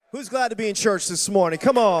Who's glad to be in church this morning?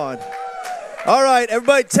 Come on. All right,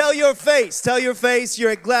 everybody, tell your face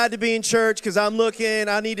you're glad to be in church, because I'm looking,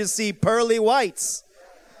 I need to see pearly whites.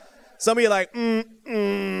 Some of you are like, I'm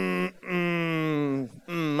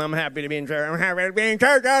happy to be in church. I'm happy to be in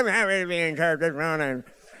church. I'm happy to be in church this morning.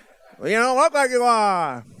 Well, you don't look like you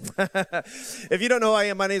are. If you don't know who I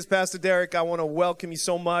am, my name is Pastor Derek. I want to welcome you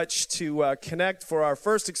so much to Connect for our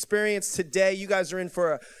first experience today. You guys are in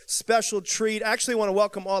for a special treat. I actually want to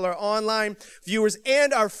welcome all our online viewers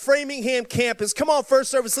and our Framingham campus. Come on, first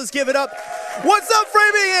service, let's give it up. What's up,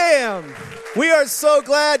 Framingham? We are so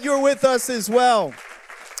glad you're with us as well.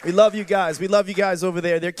 We love you guys. We love you guys over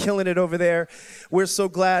there. They're killing it over there. We're so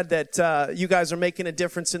glad that you guys are making a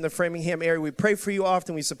difference in the Framingham area. We pray for you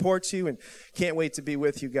often. We support you and can't wait to be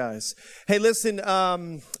with you guys. Hey, listen,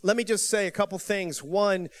 let me just say a couple things.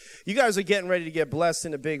 One, you guys are getting ready to get blessed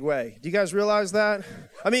in a big way. Do you guys realize that?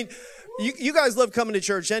 I mean, you guys love coming to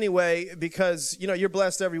church anyway because, you know, you're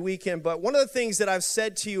blessed every weekend. But one of the things that I've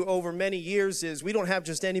said to you over many years is we don't have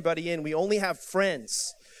just anybody in. We only have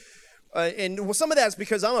friends. And some of that's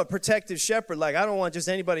because I'm a protective shepherd. Like, I don't want just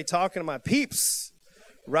anybody talking to my peeps,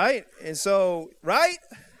 right? And so, right?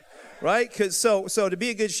 Because so to be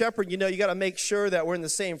a good shepherd, you know, you got to make sure that we're in the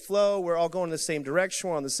same flow. We're all going in the same direction.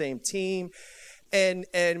 We're on the same team. And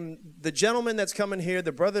the gentleman that's coming here,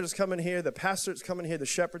 the brother that's coming here, the pastor that's coming here, the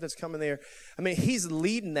shepherd that's coming there, I mean, he's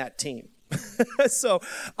leading that team. So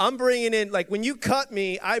I'm bringing in, like, when you cut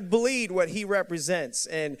me, I bleed what he represents.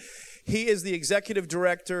 And he is the executive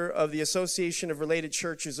director of the Association of Related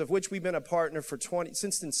Churches, of which we've been a partner for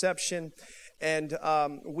since inception. And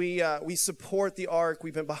we support the Ark.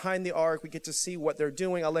 We've been behind the Ark. We get to see what they're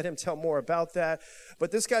doing. I'll let him tell more about that.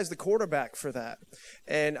 But this guy's the quarterback for that.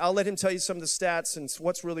 And I'll let him tell you some of the stats and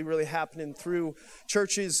what's really, really happening through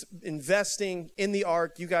churches investing in the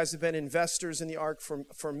Ark. You guys have been investors in the Ark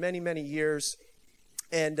for many, many years.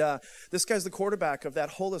 And this guy's the quarterback of that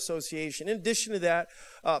whole association. In addition to that,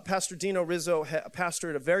 Pastor Dino Rizzo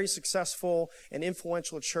pastored a very successful and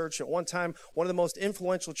influential church. At one time, one of the most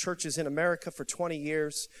influential churches in America for 20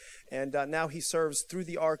 years. And now he serves through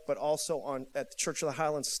the Ark, but also at the Church of the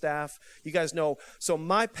Highlands staff. You guys know, so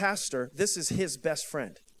my pastor, this is his best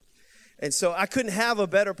friend. And so I couldn't have a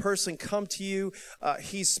better person come to you.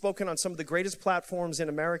 He's spoken on some of the greatest platforms in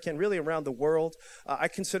America and really around the world. I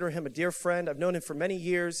consider him a dear friend. I've known him for many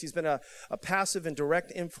years. He's been a passive and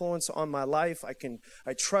direct influence on my life.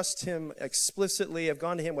 I trust him explicitly. I've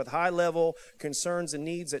gone to him with high-level concerns and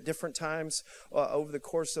needs at different times over the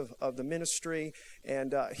course of the ministry.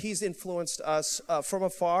 And he's influenced us from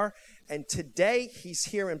afar. And today, he's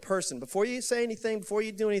here in person. Before you say anything, before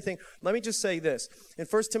you do anything, let me just say this. In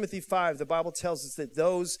 1 Timothy 5, the Bible tells us that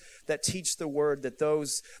those that teach the word, that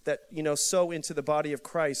those that, you know, sow into the body of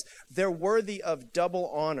Christ, they're worthy of double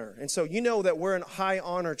honor. And so you know that we're in high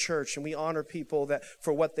honor church, and we honor people that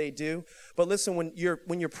for what they do. But listen, when you're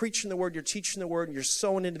preaching the word, you're teaching the word, and you're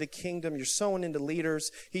sowing into the kingdom, you're sowing into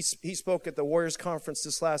leaders. He spoke at the Warriors Conference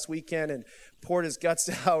this last weekend and poured his guts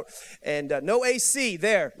out. And no AC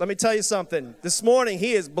there. Let me tell you something. This morning,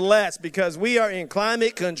 he is blessed because we are in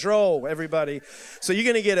climate control, everybody. So you're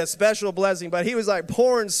going to get a special blessing. But he was like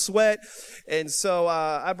pouring sweat. And so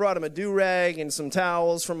I brought him a do-rag and some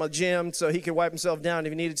towels from a gym so he could wipe himself down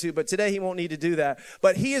if he needed to. But today, he won't need to do that.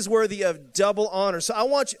 But he is worthy of double honor. So I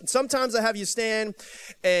want you, sometimes I have you stand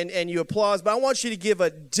and you applause, but I want you to give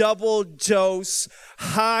a double dose,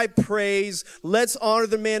 high praise. Let's honor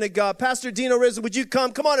the man of God. Pastor Dino Rizzo, would you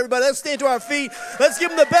come? Come on, everybody. Let's stand to our feet. Let's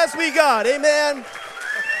give him the best we got. Amen.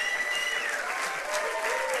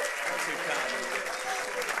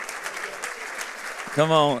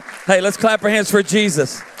 Come on. Hey, let's clap our hands for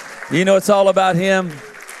Jesus. You know it's all about him.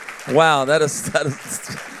 Wow, that is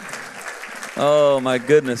oh my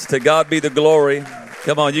goodness. To God be the glory.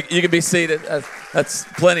 Come on, you can be seated. That's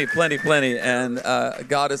plenty. And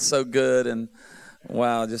God is so good. And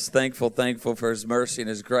wow, just thankful for his mercy and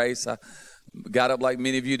his grace. I got up like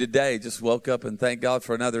many of you today, just woke up and thank God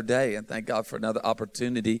for another day and thank God for another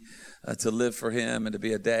opportunity to live for him and to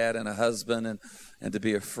be a dad and a husband and to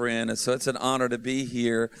be a friend. And so it's an honor to be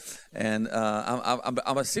here. And I'm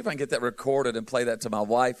going to see if I can get that recorded and play that to my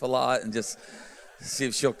wife a lot and just see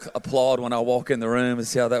if she'll applaud when I walk in the room and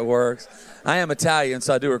see how that works. I am Italian,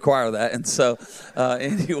 so I do require that. And so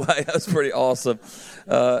anyway, that's pretty awesome.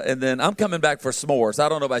 And then I'm coming back for s'mores. I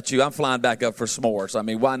don't know about you. I'm flying back up for s'mores. I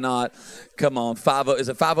mean, why not? Come on, is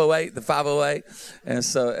it 508? The 508? And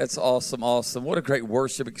so it's awesome, awesome. What a great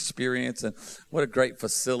worship experience, and what a great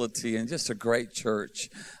facility, and just a great church.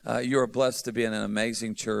 You're blessed to be in an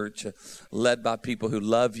amazing church, led by people who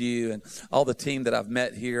love you, and all the team that I've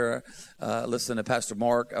met here. Listen to Pastor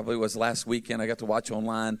Mark. I believe it was last weekend. I got to watch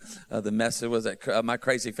online the message. Was it My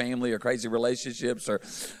Crazy Family or Crazy Relationships? Or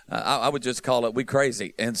I would just call it We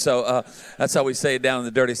Crazy. And so that's how we say it down in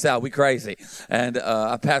the dirty South. We crazy. And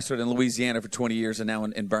I pastored in Louisiana for 20 years and now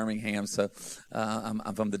in Birmingham. So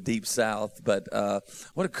I'm from the deep South. But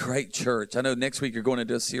what a great church. I know next week you're going to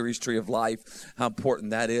do a series, Tree of Life, how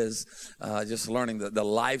important that is. Just learning the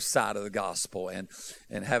life side of the gospel and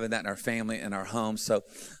having that in our family and our home. So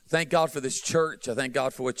thank God for this church. I thank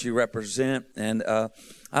God for what you represent. And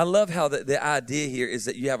I love how the idea here is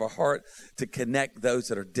that you have a heart to connect those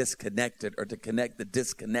that are disconnected, or to connect the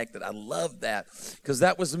disconnected. I love that, because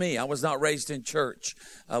that was me. I was not raised in church.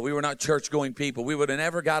 We were not church-going people. We would have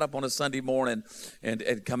never got up on a Sunday morning and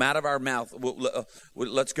come out of our mouth,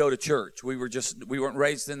 let's go to church. We weren't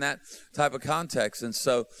raised in that type of context. And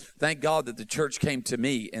so thank God that the church came to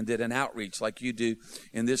me and did an outreach like you do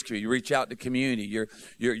in this community. You reach out to community.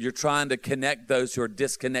 You're trying to connect those who are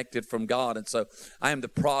disconnected from God. And so I am the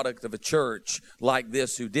product of a church like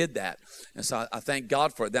this who did that. And so I thank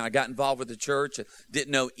God for it. Then I got involved with the church and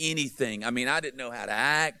didn't know anything. I mean, I didn't know how to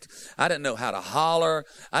act. I didn't know how to holler.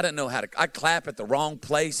 I didn't know how to, I'd clap at the wrong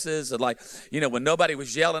places. And when nobody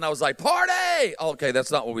was yelling, I was like, party! Okay,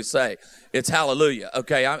 that's not what we say. It's hallelujah.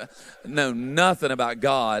 Okay, I know nothing about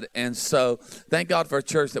God. And so thank God for a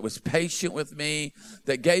church that was patient with me,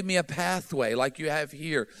 that gave me a pathway like you have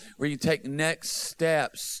here, where you take next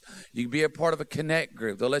steps. You can be a part of a connect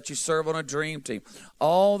group. They'll let you serve on a dream team.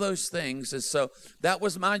 All those things. And so that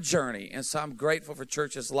was my journey. And so I'm grateful for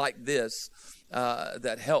churches like this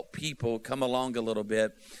that help people come along a little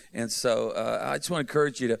bit. And so I just want to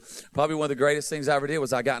encourage you to, probably one of the greatest things I ever did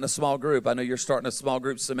was I got in a small group. I know you're starting a small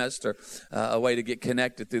group semester, a way to get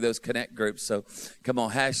connected through those connect groups. So come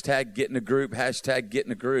on, hashtag get in a group, hashtag get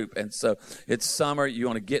in a group. And so it's summer. You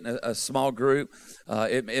want to get in a small group.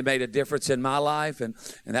 It made a difference in my life. And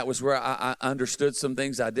that was where I understood some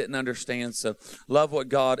things I didn't understand. So love what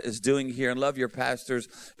God is doing here, and love your pastors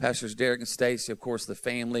Derek and Stacy, of course, the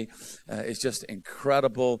family. It's just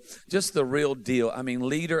incredible, just the real deal. I mean,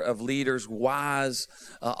 leader of leaders, wise,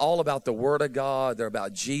 all about the Word of God. They're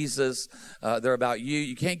about Jesus. They're about you.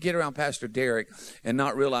 You can't get around Pastor Derek and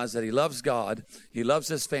not realize that he loves God, he loves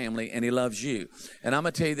his family, and he loves you. And I'm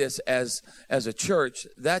going to tell you this, as a church,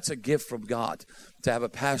 that's a gift from God to have a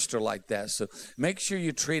pastor like that. So make sure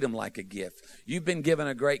you treat them like a gift. You've been given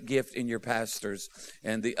a great gift in your pastors,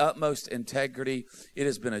 and the utmost integrity. It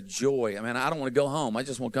has been a joy. I mean, I don't want to go home. I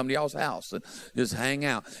just want to come to y'all's house and just hang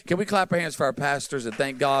out. Can we clap our hands for our pastors and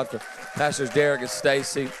thank God for Pastors Derek and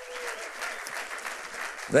Stacy?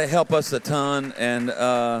 They help us a ton, and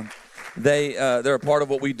they're a part of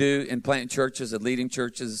what we do in planting churches and leading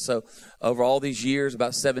churches. So over all these years,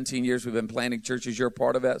 about 17 years, we've been planting churches. You're a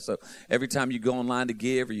part of that. So every time you go online to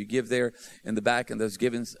give, or you give there in the back in those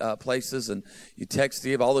giving places, and you text to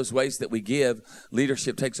give, all those ways that we give,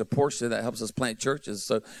 leadership takes a portion that helps us plant churches.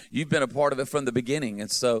 So you've been a part of it from the beginning.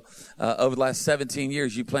 And so over the last 17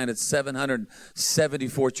 years, you planted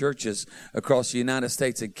 774 churches across the United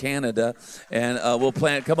States and Canada. And we'll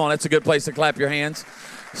plant, come on, that's a good place to clap your hands.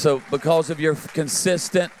 So because of your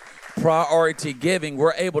consistent priority giving,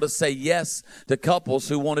 we're able to say yes to couples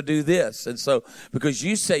who want to do this. And so because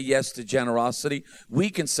you say yes to generosity, we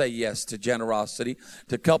can say yes to generosity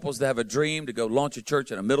to couples that have a dream to go launch a church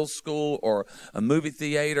in a middle school or a movie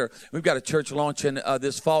theater. We've got a church launching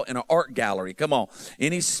this fall in an art gallery. Come on.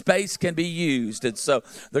 Any space can be used. And so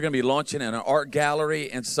they're going to be launching in an art gallery.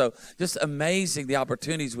 And so just amazing the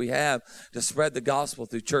opportunities we have to spread the gospel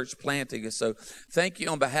through church planting. And so thank you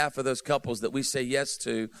on behalf of those couples that we say yes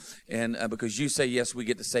to. And because you say yes, we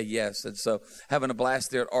get to say yes. And so having a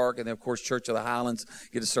blast there at ARC, and then, of course, Church of the Highlands,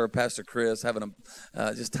 get to serve Pastor Chris, having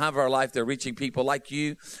a just time of our life there, reaching people like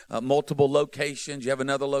you, multiple locations. You have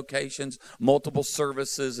another locations, multiple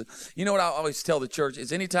services. You know what I always tell the church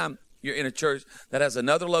is anytime you're in a church that has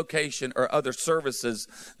another location or other services,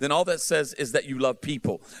 then all that says is that you love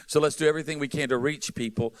people. So let's do everything we can to reach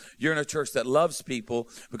people. You're in a church that loves people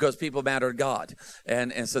because people matter to God.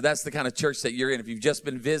 And so that's the kind of church that you're in. If you've just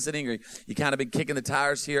been visiting or you kind of been kicking the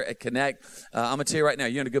tires here at Connect, I'm going to tell you right now,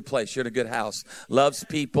 you're in a good place. You're in a good house. Loves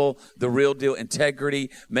people, the real deal, integrity,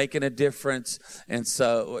 making a difference. And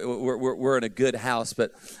so we're in a good house.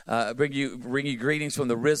 But bring you greetings from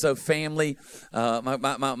the Rizzo family.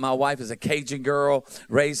 My wife wife is a Cajun girl,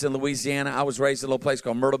 raised in Louisiana. I was raised in a little place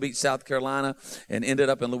called Myrtle Beach, South Carolina, and ended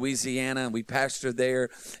up in Louisiana, and we pastored there,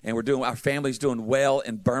 and our family's doing well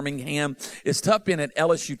in Birmingham. It's tough being an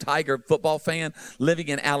LSU Tiger football fan living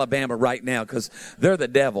in Alabama right now, because they're the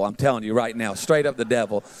devil, I'm telling you right now, straight up the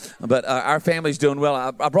devil. But our family's doing well.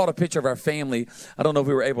 I brought a picture of our family. I don't know if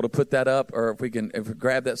we were able to put that up, or if we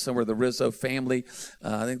grab that somewhere, the Rizzo family.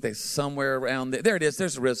 I think they're somewhere around there. There it is.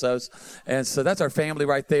 There's the Rizzos. And so that's our family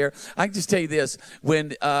right there. I can just tell you this. When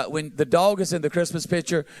the dog is in the Christmas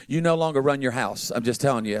picture, you no longer run your house. I'm just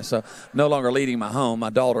telling you. So no longer leading my home.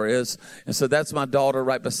 My daughter is. And so that's my daughter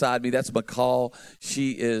right beside me. That's McCall.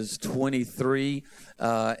 She is 23.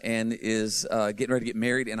 And is getting ready to get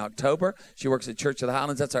married in October. She works at Church of the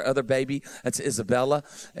Highlands. That's our other baby. That's Isabella.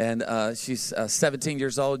 And she's 17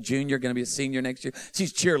 years old, junior, going to be a senior next year.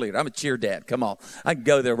 She's cheerleader. I'm a cheer dad. Come on. I can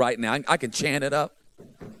go there right now. I can chant it up.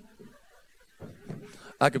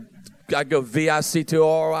 I could go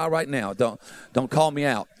VIC2ROI right now. Don't call me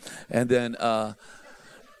out. And then...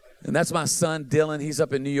 and that's my son, Dylan. He's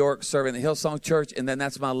up in New York serving the Hillsong Church. And then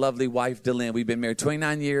that's my lovely wife, Dylan. We've been married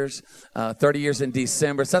 29 years, 30 years in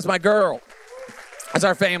December. So that's my girl. That's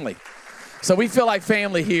our family. So we feel like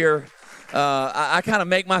family here. I kind of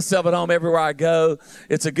make myself at home everywhere I go.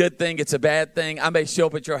 It's a good thing. It's a bad thing. I may show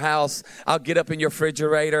up at your house. I'll get up in your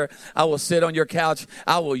refrigerator. I will sit on your couch.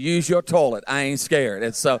 I will use your toilet. I ain't scared.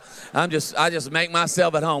 And so I just make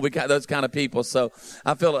myself at home. We got those kind of people. So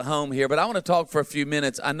I feel at home here. But I want to talk for a few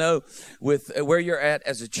minutes. I know with where you're at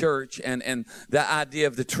as a church and the idea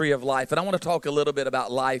of the tree of life. And I want to talk a little bit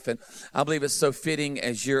about life. And I believe it's so fitting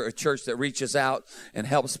as you're a church that reaches out and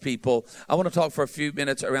helps people. I want to talk for a few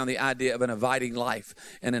minutes around the idea of an inviting life.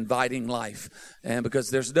 And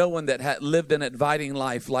because there's no one that lived an inviting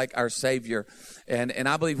life like our Savior. And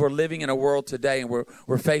I believe we're living in a world today, and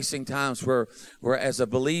we're facing times where as a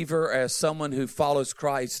believer, as someone who follows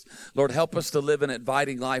Christ, Lord, help us to live an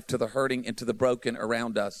inviting life to the hurting and to the broken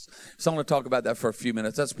around us. So I want to talk about that for a few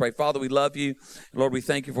minutes. Let's pray. Father, we love you. Lord, we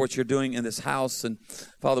thank you for what you're doing in this house. And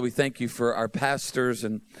Father, we thank you for our pastors,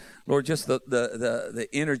 and Lord, just the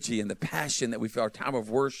energy and the passion that we feel, our time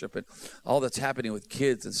of worship and all that's happening with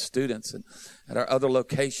kids and students and at our other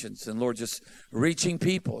locations. And Lord, just reaching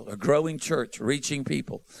people, a growing church, reaching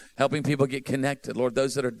people, helping people get connected. Lord,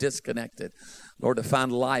 those that are disconnected, Lord, to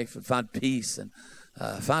find life and find peace and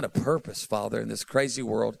find a purpose, Father, in this crazy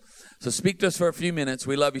world. So speak to us for a few minutes.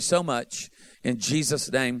 We love you so much. In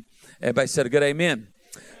Jesus' name, everybody said a good amen.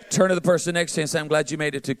 Turn to the person next to you and say, I'm glad you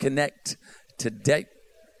made it to Connect today.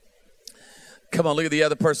 Come on, look at the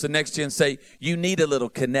other person next to you and say, you need a little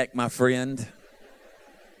connect, my friend.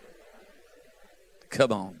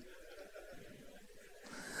 Come on.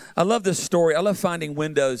 I love this story. I love finding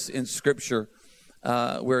windows in Scripture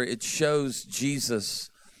where it shows Jesus,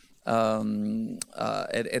 and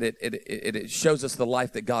it shows us the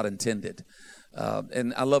life that God intended.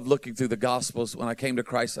 And I love looking through the Gospels. When I came to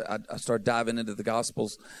Christ, I started diving into the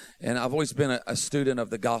Gospels. And I've always been a student of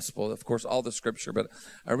the Gospel, of course, all the Scripture. But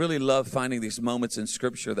I really love finding these moments in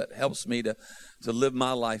Scripture that helps me to live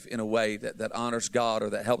my life in a way that honors God or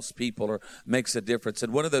that helps people or makes a difference.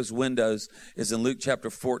 And one of those windows is in Luke chapter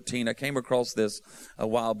 14. I came across this a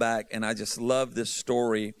while back, and I just love this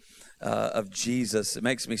story of Jesus. It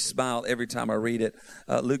makes me smile every time I read it.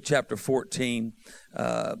 Luke chapter 14,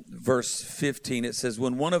 verse 15, it says,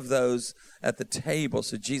 when one of those at the table,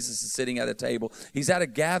 so Jesus is sitting at a table, he's at a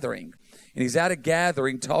gathering, and he's at a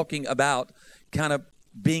gathering talking about kind of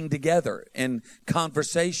being together and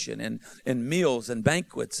conversation and meals and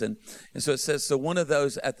banquets. And so it says, so one of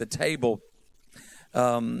those at the table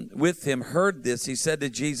with him heard this. He said to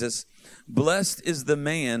Jesus, blessed is the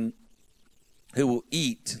man who will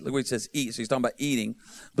eat. Look what he says, eat. So he's talking about eating.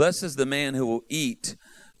 Blessed is the man who will eat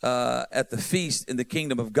at the feast in the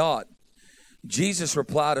kingdom of God. Jesus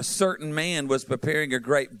replied, a certain man was preparing a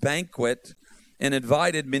great banquet and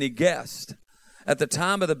invited many guests. At the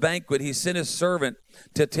time of the banquet, he sent his servant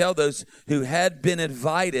to tell those who had been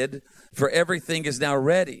invited, for everything is now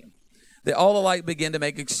ready. They all alike began to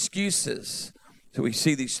make excuses. So we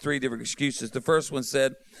see these three different excuses. The first one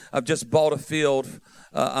said, I've just bought a field.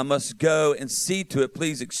 I must go and see to it.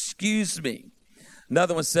 Please excuse me.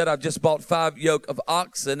 Another one said, I've just bought 5 yoke of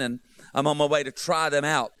oxen and I'm on my way to try them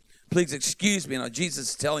out. Please excuse me. Now, Jesus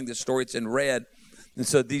is telling this story. It's in red. And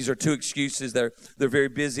so these are two excuses. They're very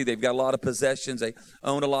busy. They've got a lot of possessions. They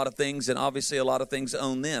own a lot of things, and obviously a lot of things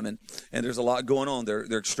own them. And there's a lot going on. They're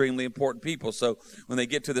extremely important people. So when they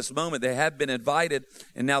get to this moment, they have been invited,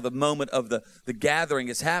 and now the moment of the gathering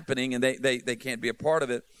is happening, and they can't be a part of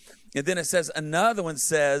it. And then it says, another one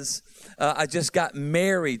says, I just got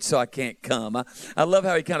married, so I can't come. I love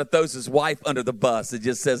how he kind of throws his wife under the bus. It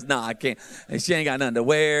just says, I can't. And she ain't got nothing to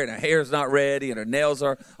wear, and her hair's not ready, and her nails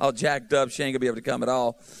are all jacked up. She ain't going to be able to come at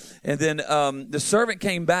all. And then the servant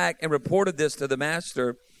came back and reported this to the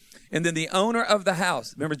master. And then the owner of the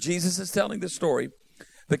house, remember Jesus is telling the story,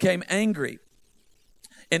 became angry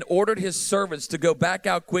and ordered his servants to go back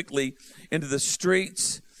out quickly into the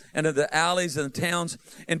streets and in the alleys and the towns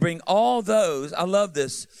and bring all those, I love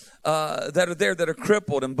this, that are there that are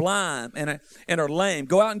crippled and blind and are lame.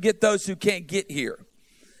 Go out and get those who can't get here.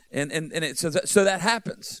 So that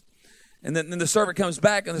happens. And then the servant comes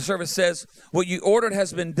back and the servant says, what you ordered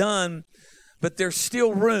has been done, but there's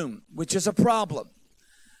still room, which is a problem.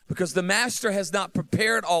 Because the master has not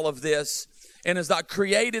prepared all of this and has not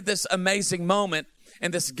created this amazing moment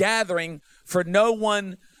and this gathering for no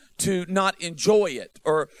one to not enjoy it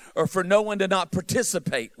or for no one to not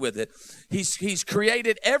participate with it. He's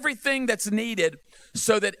created everything that's needed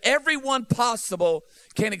so that everyone possible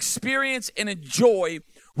can experience and enjoy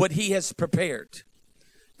what he has prepared.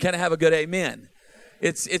 Can I have a good amen?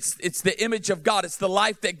 It's the image of God. It's the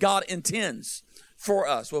life that God intends for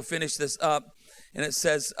us. We'll finish this up. And it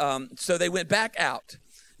says, so they went back out.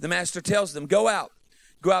 The master tells them, go out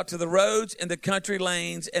to the roads and the country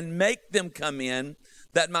lanes and make them come in,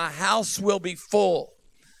 that my house will be full.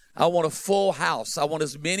 I want a full house. I want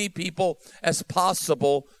as many people as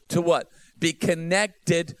possible to what? Be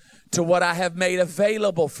connected to what I have made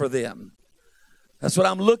available for them. That's what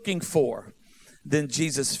I'm looking for. Then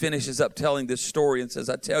Jesus finishes up telling this story and says,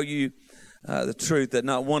 I tell you the truth that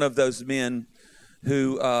not one of those men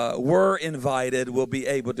who were invited will be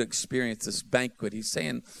able to experience this banquet. He's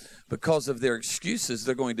saying because of their excuses,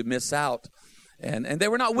 they're going to miss out. And they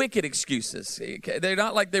were not wicked excuses. They're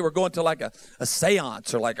not like they were going to like a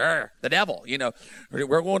seance or like, the devil,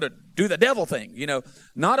 we're going to do the devil thing,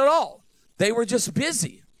 Not at all. They were just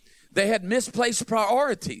busy. They had misplaced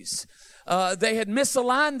priorities. They had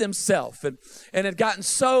misaligned themselves and had gotten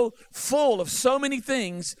so full of so many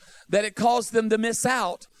things that it caused them to miss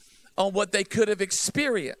out on what they could have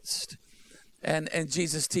experienced. And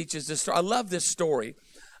Jesus teaches this story. I love this story.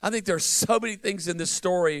 I think there's so many things in this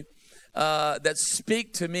story that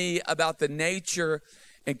speak to me about the nature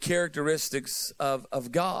and characteristics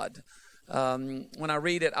of God. When I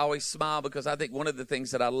read it, I always smile because I think one of the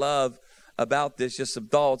things that I love about this, just some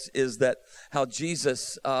thoughts, is that how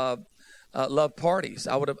Jesus loved parties.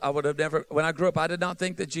 I would have never, when I grew up, I did not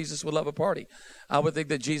think that Jesus would love a party. I would think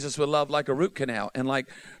that Jesus would love like a root canal and like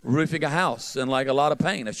roofing a house and like a lot of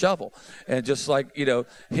paint, a shovel, and just like,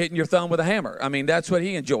 hitting your thumb with a hammer. I mean, that's what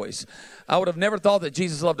he enjoys. I would have never thought that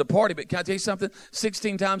Jesus loved a party, but can I tell you something?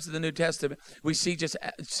 16 times in the New Testament, we see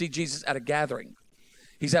Jesus at a gathering.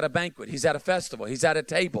 He's at a banquet. He's at a festival. He's at a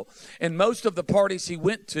table. And most of the parties he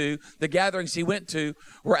went to, the gatherings he went to,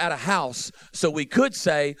 were at a house. So we could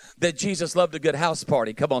say that Jesus loved a good house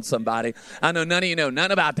party. Come on, somebody. I know none of you know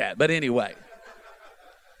none about that. But anyway.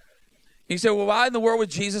 You say, well, why in the world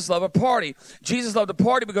would Jesus love a party? Jesus loved a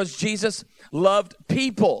party because Jesus loved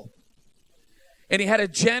people. And he had a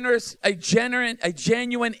genuine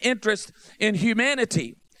interest in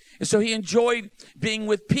humanity. And so he enjoyed being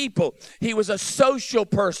with people. He was a social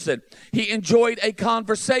person. He enjoyed a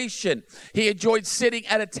conversation. He enjoyed sitting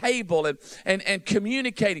at a table and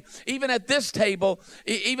communicating. Even at this table,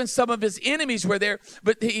 even some of his enemies were there,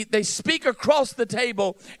 but they speak across the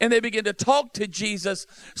table and they begin to talk to Jesus.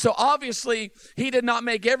 So obviously, he did not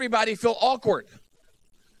make everybody feel awkward.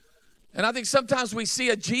 And I think sometimes we see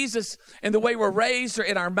a Jesus in the way we're raised or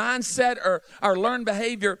in our mindset or our learned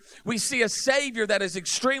behavior. We see a Savior that is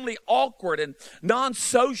extremely awkward and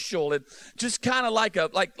non-social and just kind of like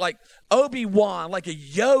Obi-Wan, like a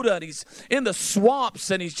Yoda, and he's in the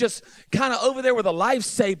swamps and he's just kind of over there with a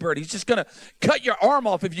lightsaber and he's just going to cut your arm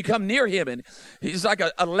off if you come near him. And he's like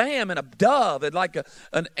a lamb and a dove and like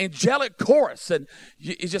an angelic chorus. And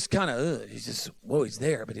he's just kind of, he's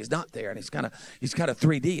there, but he's not there. And he's kind of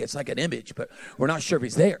 3D. It's like an image, but we're not sure if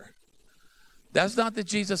he's there. That's not the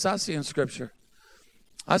Jesus I see in Scripture.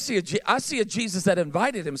 I see a Jesus that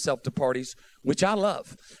invited himself to parties, which I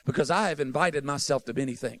love because I have invited myself to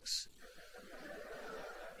many things.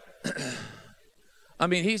 I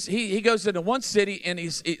mean, he goes into one city and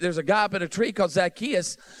there's a guy up in a tree called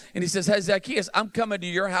Zacchaeus, and he says, "Hey, Zacchaeus, I'm coming to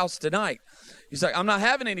your house tonight." He's like, "I'm not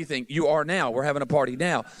having anything." "You are now. We're having a party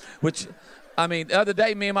now." Which, I mean, the other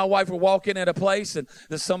day, me and my wife were walking at a place, and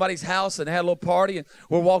there's somebody's house, and they had a little party, and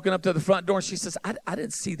we're walking up to the front door, and she says, I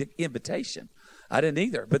didn't see the invitation. I didn't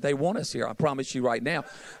either, but they want us here. I promise you right now.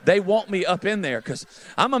 They want me up in there because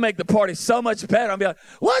I'm going to make the party so much better. I'm going to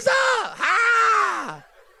be like, "What's up? Hi!"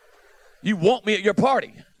 You want me at your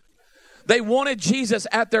party. They wanted Jesus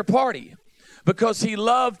at their party because he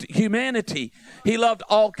loved humanity. He loved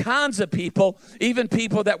all kinds of people, even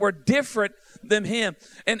people that were different than him.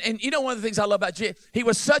 And you know, one of the things I love about Jesus, he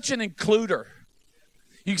was such an includer.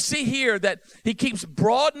 You see here that he keeps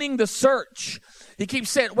broadening the search. He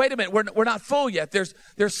keeps saying, wait a minute, we're not full yet. There's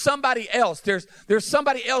somebody else. There's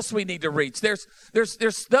somebody else we need to reach. There's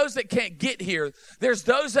those that can't get here. There's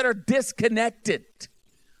those that are disconnected.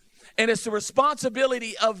 And it's the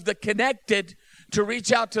responsibility of the connected to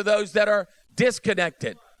reach out to those that are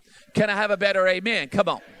disconnected. Can I have a better amen? Come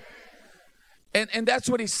on. And that's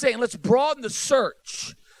what he's saying. Let's broaden the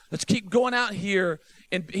search. Let's keep going out here.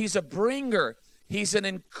 And he's a bringer. He's an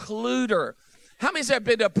includer. How many's ever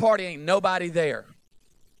been to a party, ain't nobody there?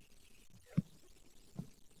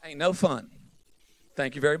 Ain't no fun.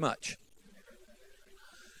 Thank you very much.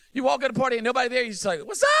 You walk at a party, ain't nobody there. You just like,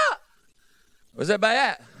 what's up? Where's everybody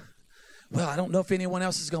at? Well, I don't know if anyone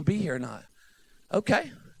else is going to be here or not.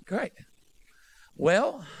 Okay, great.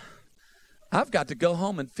 Well, I've got to go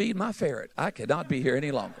home and feed my ferret. I cannot be here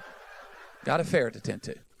any longer. Got a ferret to tend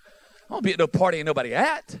to. I won't be at no party ain't nobody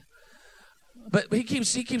at. But he keeps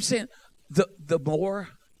saying, the more,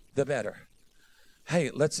 the better.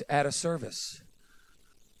 Hey, let's add a service.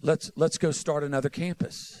 Let's go start another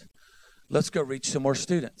campus. Let's go reach some more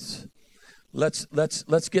students. Let's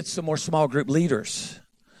get some more small group leaders.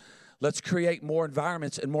 Let's create more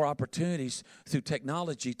environments and more opportunities through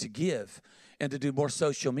technology to give and to do more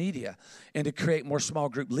social media and to create more small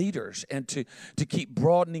group leaders and to keep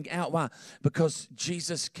broadening out. Why? Because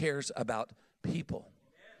Jesus cares about people,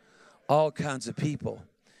 all kinds of people.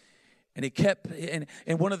 And he kept,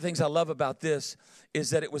 and one of the things I love about this is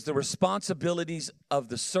that it was the responsibilities of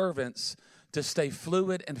the servants to stay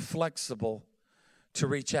fluid and flexible to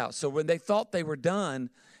reach out. So when they thought they were done,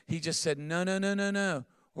 he just said, no.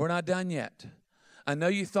 We're not done yet. I know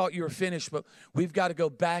you thought you were finished, but we've got to go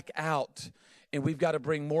back out, and we've got to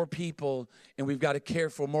bring more people, and we've got to care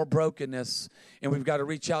for more brokenness, and we've got to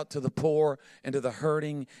reach out to the poor and to the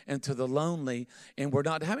hurting and to the lonely. And we're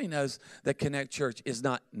not, how many knows that Connect Church is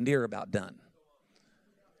not near about done?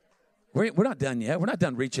 We're not done yet. We're not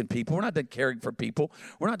done reaching people. We're not done caring for people.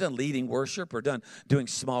 We're not done leading worship or done doing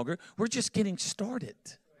small group. We're just getting started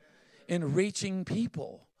in reaching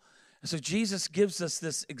people. And so Jesus gives us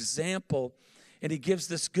this example, and he gives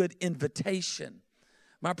this good invitation.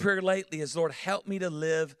 My prayer lately is, Lord, help me to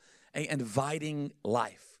live an inviting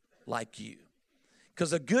life like you.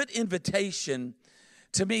 Because a good invitation,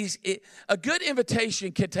 to me, a good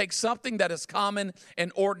invitation can take something that is common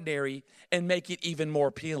and ordinary and make it even more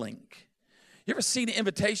appealing. You ever seen an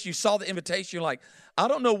invitation? You saw the invitation, you're like, I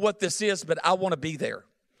don't know what this is, but I want to be there.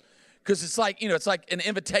 Because it's like, it's like an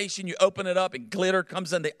invitation. You open it up and glitter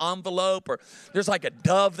comes in the envelope, or there's like a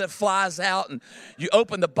dove that flies out, and you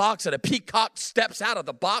open the box and a peacock steps out of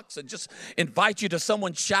the box and just invites you to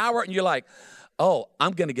someone's shower, and you're like, oh,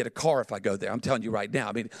 I'm going to get a car if I go there. I'm telling you right now.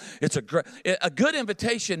 I mean, it's a good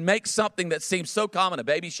invitation makes something that seems so common, a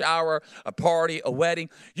baby shower, a party, a wedding.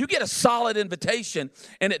 You get a solid invitation,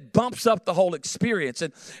 and it bumps up the whole experience.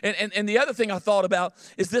 And the other thing I thought about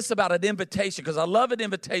is this about an invitation, because I love an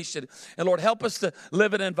invitation, and Lord, help us to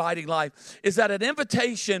live an inviting life, is that an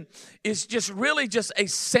invitation is just really just a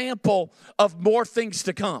sample of more things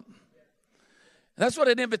to come. And that's what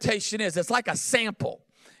an invitation is. It's like a sample.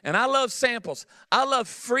 And I love samples. I love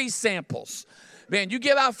free samples. Man, you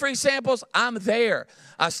give out free samples, I'm there.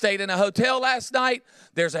 I stayed in a hotel last night.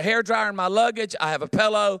 There's a hairdryer in my luggage. I have a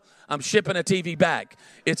pillow. I'm shipping a TV back.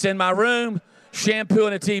 It's in my room, shampoo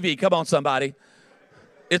and a TV. Come on, somebody.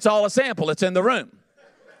 It's all a sample. It's in the room.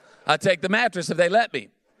 I take the mattress if they let me.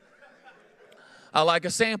 I like a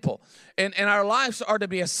sample. And our lives are to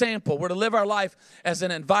be a sample. We're to live our life as an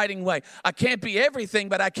inviting way. I can't be everything,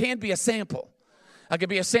 but I can be a sample. I could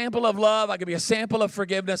be a sample of love. I could be a sample of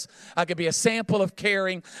forgiveness. I could be a sample of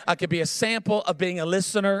caring. I could be a sample of being a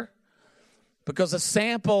listener, because a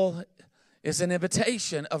sample is an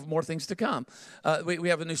invitation of more things to come. We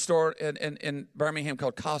have a new store in Birmingham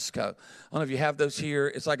called Costco. I don't know if you have those here.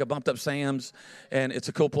 It's like a bumped up Sam's, and it's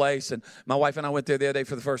a cool place. And my wife and I went there the other day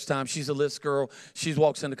for the first time. She's a list girl. She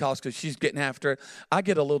walks into Costco. She's getting after it. I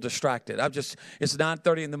get a little distracted. It's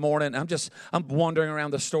 9:30 in the morning. I'm wandering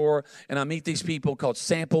around the store, and I meet these people called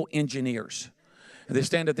sample engineers. They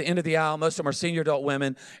stand at the end of the aisle. Most of them are senior adult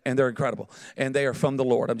women, and they're incredible. And they are from the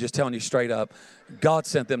Lord. I'm just telling you straight up. God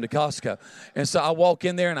sent them to Costco. And so I walk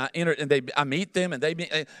in there, and I enter, and I meet them, and they meet,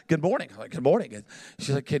 good morning. I'm like, good morning. And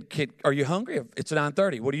she's like, kid, are you hungry? It's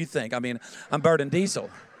 9:30. What do you think? I mean, I'm burning diesel.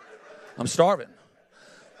 I'm starving.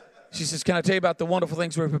 She says, can I tell you about the wonderful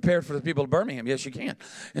things we prepared for the people of Birmingham? Yes, you can.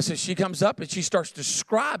 And so she comes up and she starts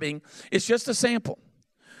describing. It's just a sample.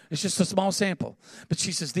 It's just a small sample. But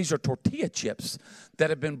she says, these are tortilla chips that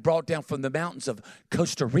have been brought down from the mountains of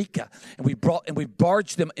Costa Rica. And we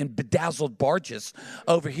barged them in bedazzled barges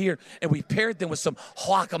over here. And we paired them with some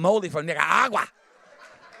guacamole from Nicaragua.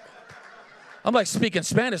 I'm like speaking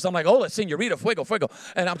Spanish. I'm like, hola, señorita, fuego, fuego.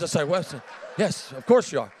 And I'm just like, well, yes, of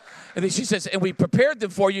course you are. And then she says, and we prepared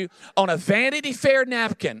them for you on a Vanity Fair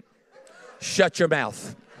napkin. Shut your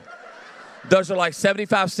mouth. Those are like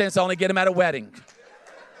 75 cents. I only get them at a wedding.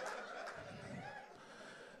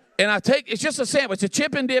 And it's just a sample. It's a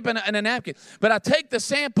chip and dip and a napkin. But I take the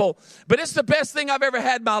sample, but it's the best thing I've ever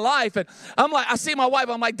had in my life. And I'm like, I see my wife,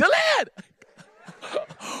 I'm like, Delid,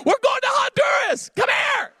 we're going to Honduras. Come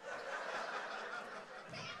here.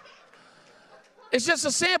 It's just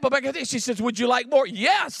a sample. Back at this, she says, would you like more?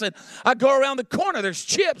 Yes. And I go around the corner. There's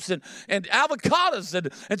chips and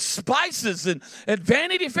avocados and spices and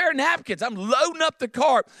Vanity Fair napkins. I'm loading up the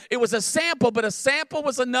cart. It was a sample, but a sample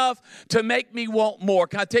was enough to make me want more.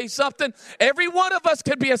 Can I tell you something? Every one of us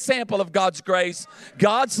could be a sample of God's grace,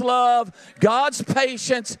 God's love, God's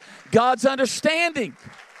patience, God's understanding.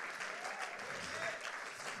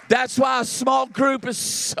 That's why a small group is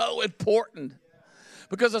so important.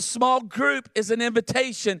 Because a small group is an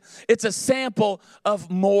invitation. It's a sample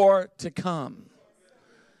of more to come.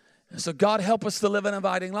 And so God help us to live an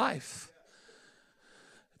inviting life.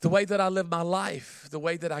 The way that I live my life, the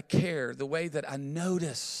way that I care, the way that I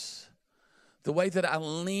notice, the way that I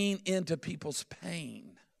lean into people's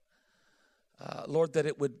pain. Lord,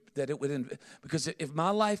 because if my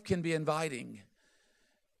life can be inviting,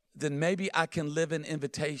 then maybe I can live an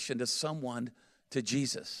invitation to someone to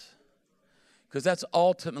Jesus. Because that's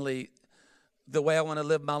ultimately the way I want to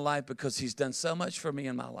live my life, because he's done so much for me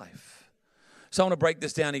in my life. So I want to break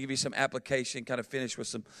this down and give you some application, kind of finish with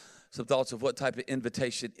some thoughts of what type of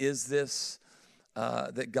invitation is this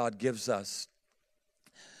that God gives us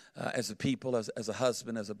as a people, as a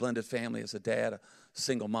husband, as a blended family, as a dad, a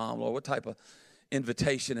single mom. Lord, what type of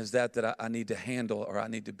invitation is that I need to handle, or I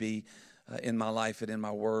need to be in my life and in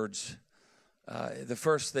my words? The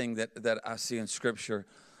first thing that I see in Scripture,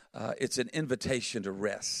 it's an invitation to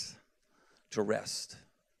rest. To rest.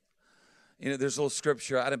 You know, there's a little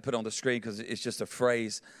scripture I didn't put on the screen because it's just a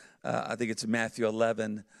phrase. I think it's Matthew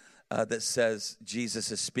 11 that says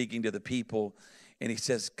Jesus is speaking to the people, and he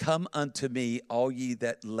says, "Come unto me, all ye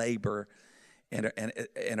that labor and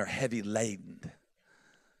are heavy laden.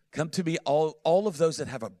 Come to me, all of those that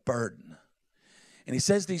have a burden." And he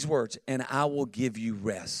says these words, "And I will give you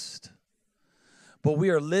rest." But we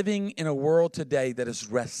are living in a world today that is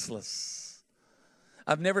restless.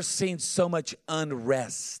 I've never seen so much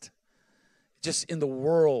unrest just in the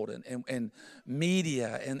world and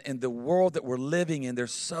media and the world that we're living in.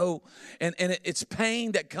 There's it's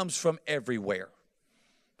pain that comes from everywhere.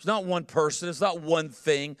 It's not one person. It's not one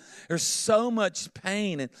thing. There's so much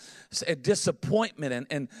pain and disappointment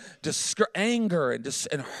and anger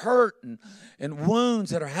and hurt and wounds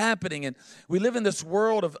that are happening. And we live in this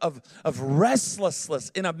world of restlessness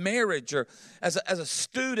in a marriage, or as a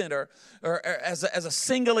student, or as a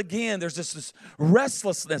single again. There's this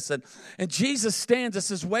restlessness. And Jesus stands and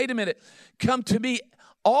says, wait a minute, come to me,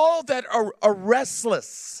 all that are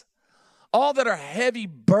restless, all that are heavy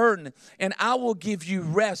burden, and I will give you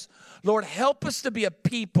rest. Lord, help us to be a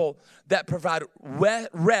people that provide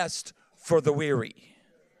rest for the weary.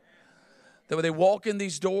 That when they walk in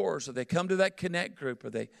these doors, or they come to that connect group, or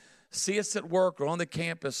they see us at work or on the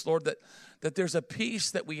campus, Lord, that there's a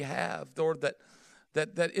peace that we have, Lord, that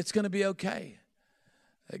it's going to be okay.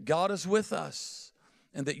 That God is with us,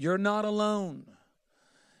 and that you're not alone,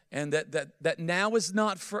 and that now is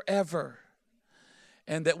not forever.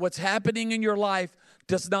 And that what's happening in your life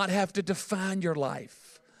does not have to define your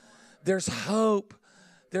life. There's hope.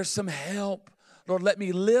 There's some help. Lord, let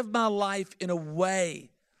me live my life in a way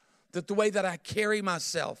that the way that I carry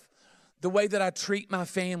myself, the way that I treat my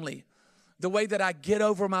family, the way that I get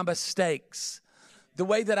over my mistakes, the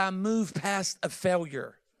way that I move past a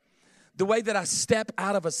failure, the way that I step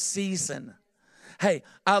out of a season. Hey,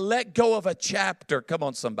 I let go of a chapter. Come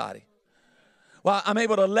on, somebody. Well, I'm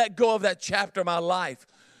able to let go of that chapter of my life.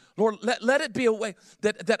 Lord, let it be a way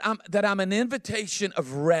that I'm an invitation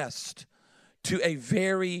of rest to a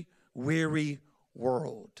very weary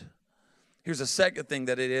world. Here's a second thing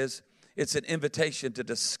that it is. It's an invitation to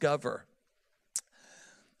discover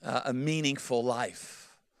a meaningful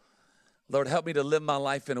life. Lord, help me to live my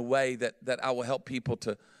life in a way that I will help people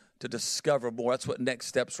to discover more. That's what next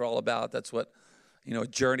steps are all about. That's what a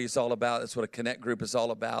journey is all about. That's what a connect group is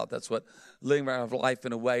all about. That's what living our life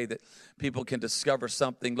in a way that people can discover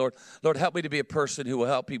something. Lord, help me to be a person who will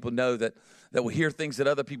help people know that will hear things that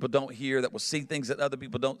other people don't hear, that will see things that other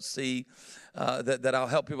people don't see, that I'll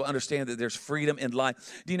help people understand that there's freedom in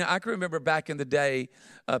life. I can remember back in the day,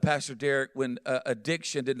 Pastor Derek, when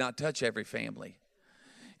addiction did not touch every family.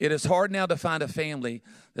 It is hard now to find a family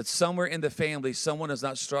that somewhere in the family someone is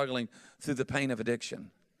not struggling through the pain of addiction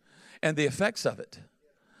and the effects of it.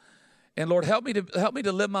 And Lord, help me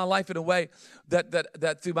to live my life in a way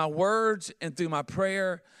that through my words and through my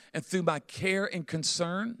prayer and through my care and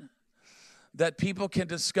concern, that people can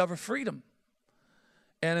discover freedom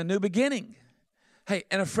and a new beginning. Hey,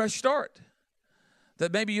 and a fresh start.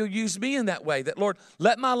 That maybe you'll use me in that way. That, Lord,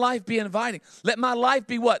 let my life be inviting. Let my life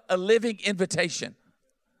be what? A living invitation.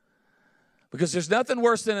 Because there's nothing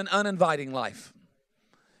worse than an uninviting life.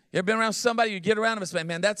 You ever been around somebody, you get around them and say,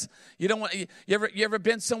 man, you ever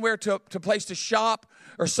been somewhere to a place to shop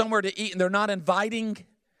or somewhere to eat and they're not inviting?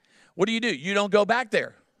 What do? You don't go back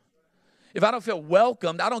there. If I don't feel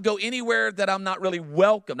welcomed, I don't go anywhere that I'm not really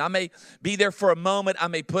welcomed. I may be there for a moment. I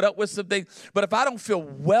may put up with some things. But if I don't feel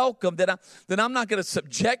welcomed, then I'm not going to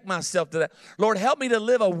subject myself to that. Lord, help me to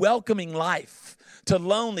live a welcoming life. To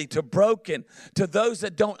lonely, to broken, to those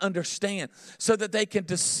that don't understand, so that they can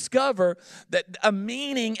discover that a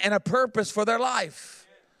meaning and a purpose for their life.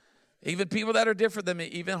 Even people that are different than me,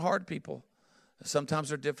 even hard people,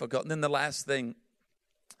 sometimes are difficult. And then the last thing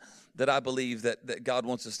that I believe that God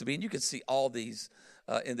wants us to be, and you can see all these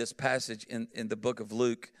in this passage in the book of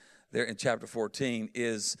Luke, there in chapter 14,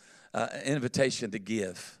 is an invitation to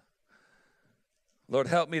give. Lord,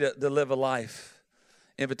 help me to live a life.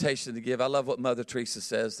 Invitation to give. I love what Mother Teresa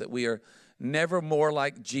says, that we are never more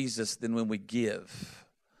like Jesus than when we give.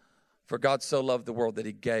 For God so loved the world that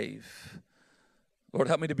he gave. Lord,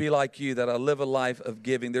 help me to be like you, that I live a life of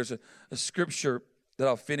giving. There's a scripture that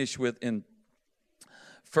I'll finish with in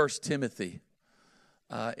 1 Timothy.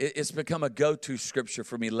 It's become a go-to scripture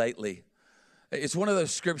for me lately. It's one of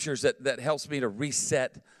those scriptures that helps me to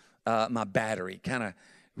reset my battery, kind of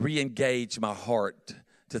re-engage my heart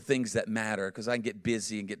to things that matter, because I can get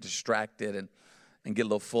busy and get distracted and get a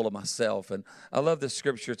little full of myself. And I love this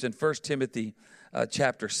scripture. It's in 1 Timothy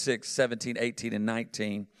chapter 6, 17, 18, and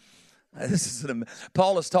 19.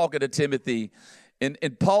 Paul is talking to Timothy, and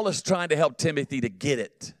Paul is trying to help Timothy to get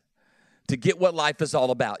it, to get what life is all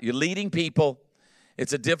about. You're leading people.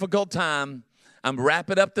 It's a difficult time. I'm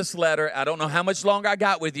wrapping up this letter. I don't know how much longer I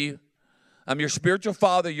got with you. I'm your spiritual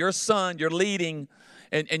father, your son, you're leading.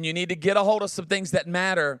 And you need to get a hold of some things that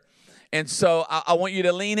matter. And so I want you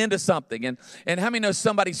to lean into something. And how many know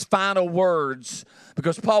somebody's final words?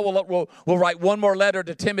 Because Paul will write one more letter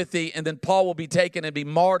to Timothy, and then Paul will be taken and be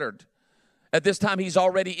martyred. At this time, he's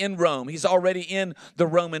already in Rome. He's already in the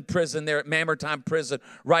Roman prison there at Mamertine prison,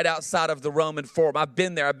 right outside of the Roman Forum. I've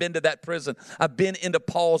been there. I've been to that prison. I've been into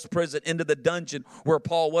Paul's prison, into the dungeon where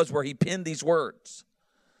Paul was, where he penned these words.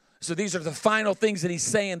 So these are the final things that he's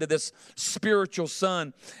saying to this spiritual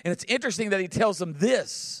son. And it's interesting that he tells them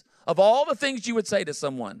this. Of all the things you would say to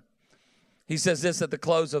someone, he says this at the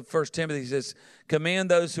close of 1 Timothy. He says,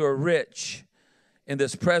 command those who are rich in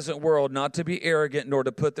this present world not to be arrogant nor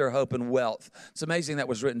to put their hope in wealth. It's amazing that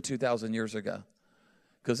was written 2,000 years ago,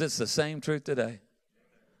 because it's the same truth today.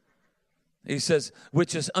 He says,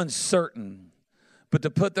 which is uncertain, but to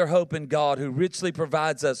put their hope in God, who richly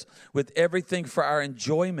provides us with everything for our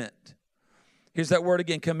enjoyment. Here's that word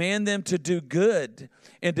again. Command them to do good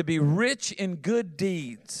and to be rich in good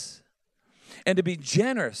deeds and to be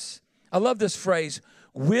generous. I love this phrase,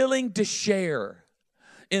 willing to share.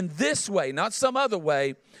 In this way, not some other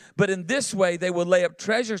way, but in this way they will lay up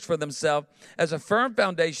treasures for themselves as a firm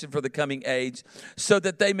foundation for the coming age, so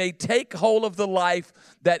that they may take hold of the life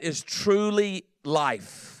that is truly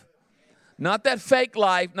life. Not that fake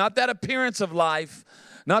life, not that appearance of life,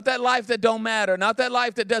 not that life that don't matter, not that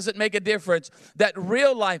life that doesn't make a difference, that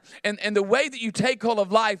real life. And the way that you take hold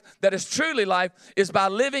of life that is truly life is by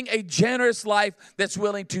living a generous life that's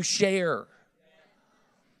willing to share.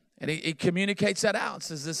 And he communicates that out and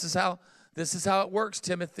says, this is how it works,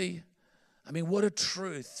 Timothy. I mean, what a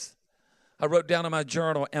truth. I wrote down in my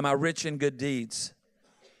journal, am I rich in good deeds?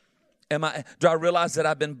 Do I realize that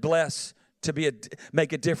I've been blessed to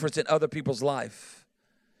make a difference in other people's life?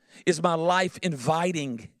 Is my life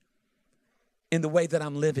inviting in the way that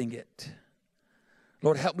I'm living it?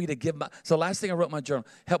 Lord, help me to give so last thing I wrote in my journal,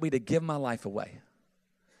 help me to give my life away.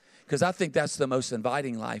 Because I think that's the most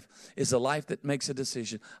inviting life, is a life that makes a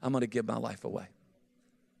decision, I'm going to give my life away.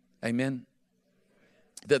 Amen?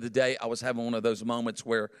 The other day, I was having one of those moments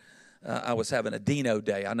where I was having a Dino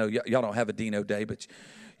day. I know y'all don't have a Dino day, but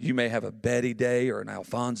you may have a Betty day or an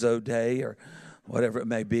Alfonso day or whatever it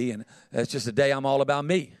may be. And that's just a day I'm all about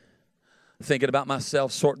me, thinking about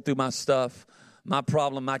myself, sorting through my stuff, my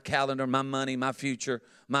problem, my calendar, my money, my future,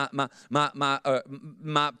 my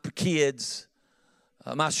kids,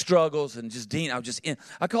 my struggles, and just Dino.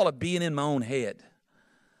 I call it being in my own head.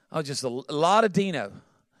 I was just a lot of Dino.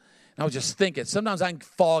 And I was just thinking. Sometimes I can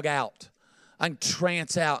fog out. I can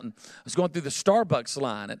trance out. And I was going through the Starbucks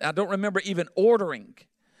line, and I don't remember even ordering.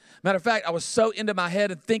 Matter of fact, I was so into my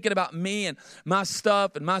head and thinking about me and my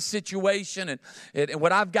stuff and my situation and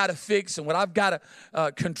what I've got to fix and what I've got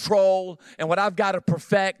to control and what I've got to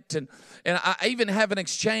perfect. And I even have an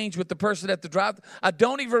exchange with the person at the drive. I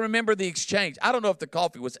don't even remember the exchange. I don't know if the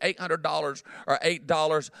coffee was $800 or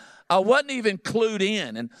 $8. I wasn't even clued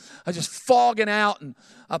in, and I was just fogging out, and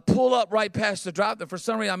I pull up right past the drive. For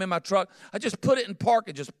some reason, I'm in my truck. I just put it in park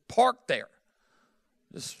and just parked there.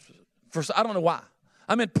 I don't know why.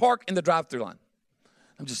 I'm in park in the drive-thru line.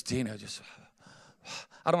 I'm just,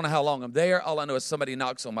 I don't know how long I'm there. All I know is somebody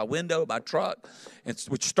knocks on my window, my truck,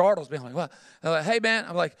 which startles me. I'm like, what? I'm like, hey, man.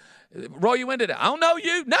 I'm like, roll your window down. I don't know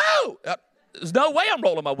you. No. There's no way I'm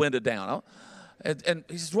rolling my window down. And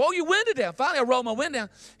he says, roll your window down. Finally, I roll my window down.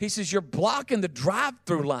 He says, you're blocking the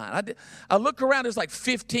drive-through line. I look around. There's like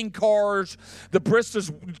 15 cars. The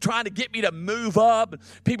Bristol's trying to get me to move up.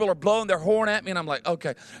 People are blowing their horn at me. And I'm like,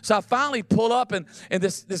 okay. So I finally pull up, and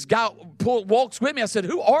this guy walks with me. I said,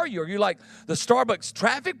 who are you? Are you like the Starbucks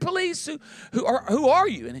traffic police? Who are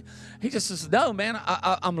you? And he just says, no, man,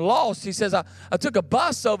 I'm lost. He says, I took a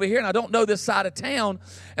bus over here, and I don't know this side of town.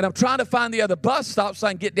 And I'm trying to find the other bus stop so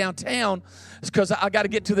I can get downtown. It's because I got to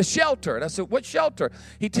get to the shelter. And I said, what shelter?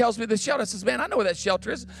 He tells me the shelter. I says, man, I know where that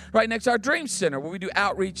shelter is, right next to our Dream Center, where we do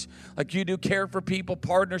outreach like you do, care for people,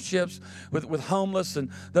 partnerships with homeless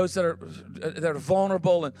and those that are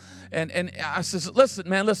vulnerable. And I says, listen,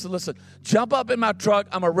 man, listen. Jump up in my truck.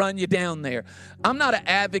 I'm going to run you down there. I'm not an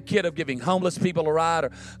advocate of giving homeless people a ride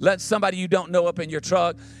or let somebody you don't know up in your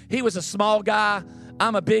truck. He was a small guy.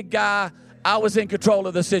 I'm a big guy. I was in control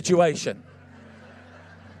of the situation.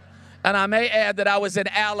 And I may add that I was in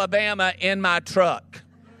Alabama in my truck.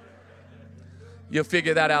 You'll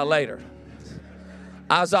figure that out later.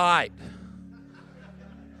 I was all right.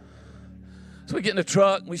 So we get in the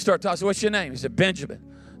truck, and we start talking. I said, what's your name? He said, Benjamin.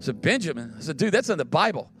 I said, Benjamin? I said, dude, that's in the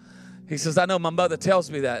Bible. He says, I know, my mother tells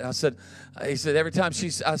me that. He said, every time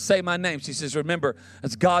I say my name, she says, remember,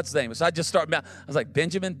 it's God's name. So I just start, I was like,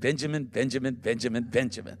 Benjamin.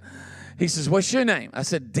 He says, what's your name? I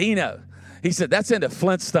said, Dino. He said, that's in the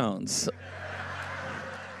Flintstones.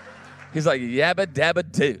 He's like, yabba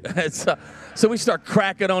dabba doo. So we start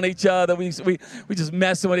cracking on each other. We just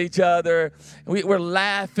messing with each other. We're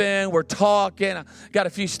laughing. We're talking. I got a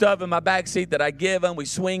few stuff in my back seat that I give him. We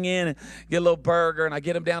swing in and get a little burger, and I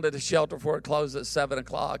get him down to the shelter before it closes at 7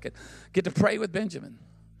 o'clock and get to pray with Benjamin.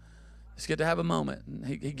 Just get to have a moment. And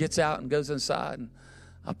he gets out and goes inside, and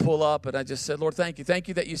I pull up, and I just said, Lord, thank you. Thank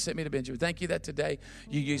you that you sent me to Benjamin. Thank you that today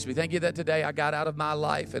you used me. Thank you that today I got out of my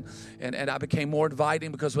life, and I became more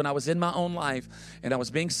inviting, because when I was in my own life and I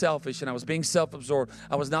was being selfish and I was being self-absorbed,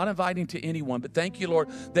 I was not inviting to anyone. But thank you,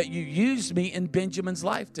 Lord, that you used me in Benjamin's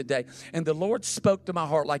life today. And the Lord spoke to my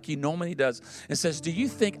heart like he normally does and says, do you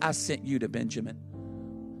think I sent you to Benjamin?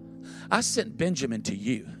 I sent Benjamin to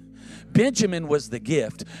you. Benjamin was the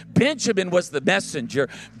gift. Benjamin was the messenger.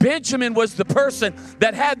 Benjamin was the person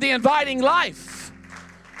that had the inviting life.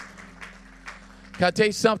 Can I tell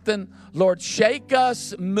you something? Lord, shake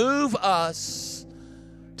us, move us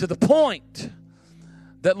to the point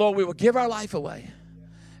that, Lord, we will give our life away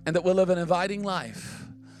and that we'll live an inviting life.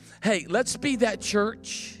 Hey, let's be that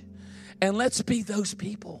church, and let's be those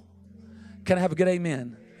people. Can I have a good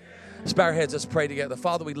amen? Let's bow our heads. Let's pray together.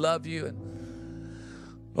 Father, we love you, and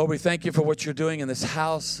Lord, we thank you for what you're doing in this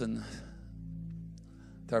house and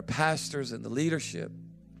with our pastors and the leadership.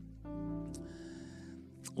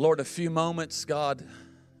 Lord, in a few moments, God,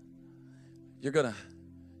 you're gonna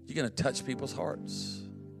touch people's hearts.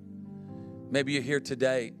 Maybe you're here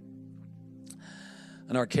today,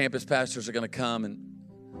 and our campus pastors are going to come and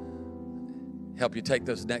help you take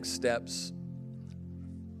those next steps.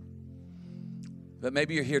 But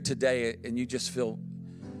maybe you're here today and you just feel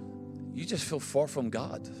far from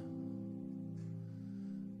God.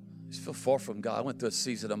 You just feel far from God. I went through a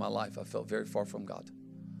season of my life I felt very far from God.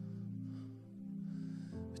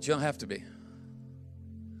 But you don't have to be.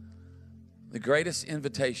 The greatest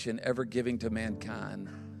invitation ever given to mankind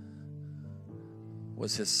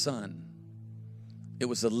was his son. It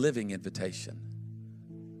was a living invitation.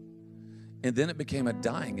 And then it became a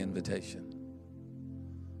dying invitation.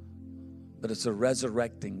 but it's a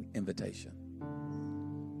resurrecting invitation.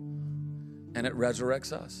 And it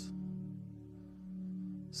resurrects us.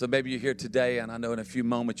 So maybe you're here today, and I know in a few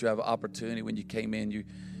moments you have an opportunity. When you came in, you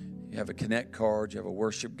have a connect card, you have a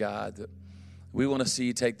worship guide. That we want to see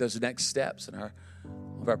you take those next steps, and one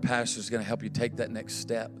of our pastors is going to help you take that next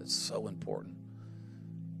step. It's so important.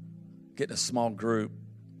 Get in a small group,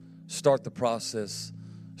 start the process,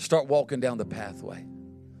 start walking down the pathway.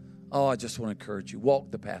 Oh, I just want to encourage you, walk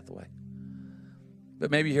the pathway.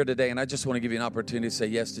 But maybe you're here today, and I just want to give you an opportunity to say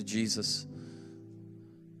yes to Jesus,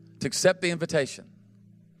 to accept the invitation.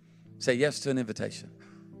 Say yes to an invitation.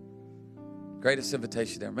 Greatest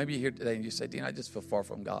invitation ever. Maybe you're here today and you say, Dean, I just feel far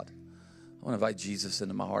from God. I want to invite Jesus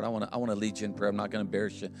into my heart. I want to lead you in prayer. I'm not going to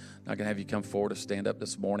embarrass you. I'm not going to have you come forward or stand up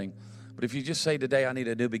this morning. But if you just say today, I need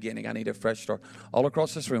a new beginning, I need a fresh start, all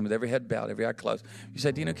across this room with every head bowed, every eye closed. You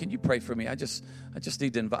say, Dino, can you pray for me? I just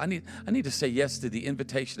need to invite. I need to say yes to the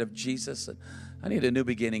invitation of Jesus. And I need a new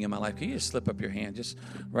beginning in my life. Can you just slip up your hand? Just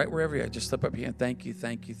right wherever you're at, just slip up your hand. Thank you,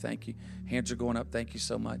 thank you, thank you. Hands are going up. Thank you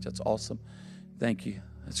so much. That's awesome. Thank you.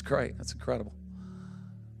 That's great. That's incredible.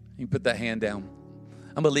 You can put that hand down.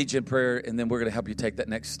 I'm going to lead you in prayer, and then we're going to help you take that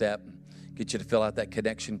next step, get you to fill out that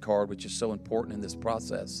connection card, which is so important in this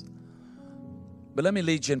process. But let me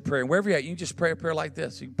lead you in prayer. And wherever you're at, you can just pray a prayer like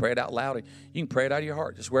this. You can pray it out loud. You can pray it out of your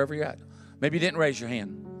heart, just wherever you're at. Maybe you didn't raise your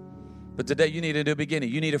hand, but today you need a new beginning.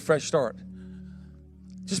 You need a fresh start.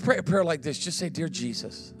 Just pray a prayer like this. Just say, Dear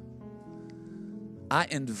Jesus, I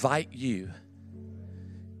invite you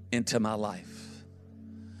into my life.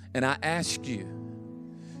 And I ask you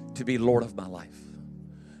to be Lord of my life.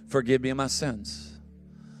 Forgive me of my sins.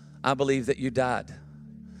 I believe that you died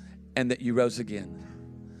and that you rose again.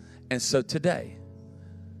 And so today,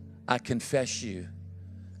 I confess you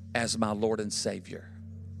as my Lord and Savior.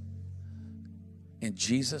 In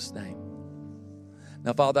Jesus' name.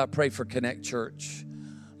 Now, Father, I pray for Connect Church.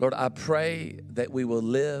 Lord, I pray that we will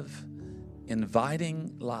live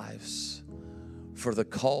inviting lives for the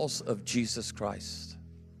cause of Jesus Christ.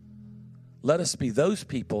 Let us be those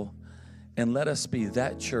people, and let us be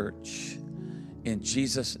that church. In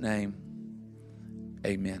Jesus' name,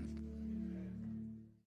 amen.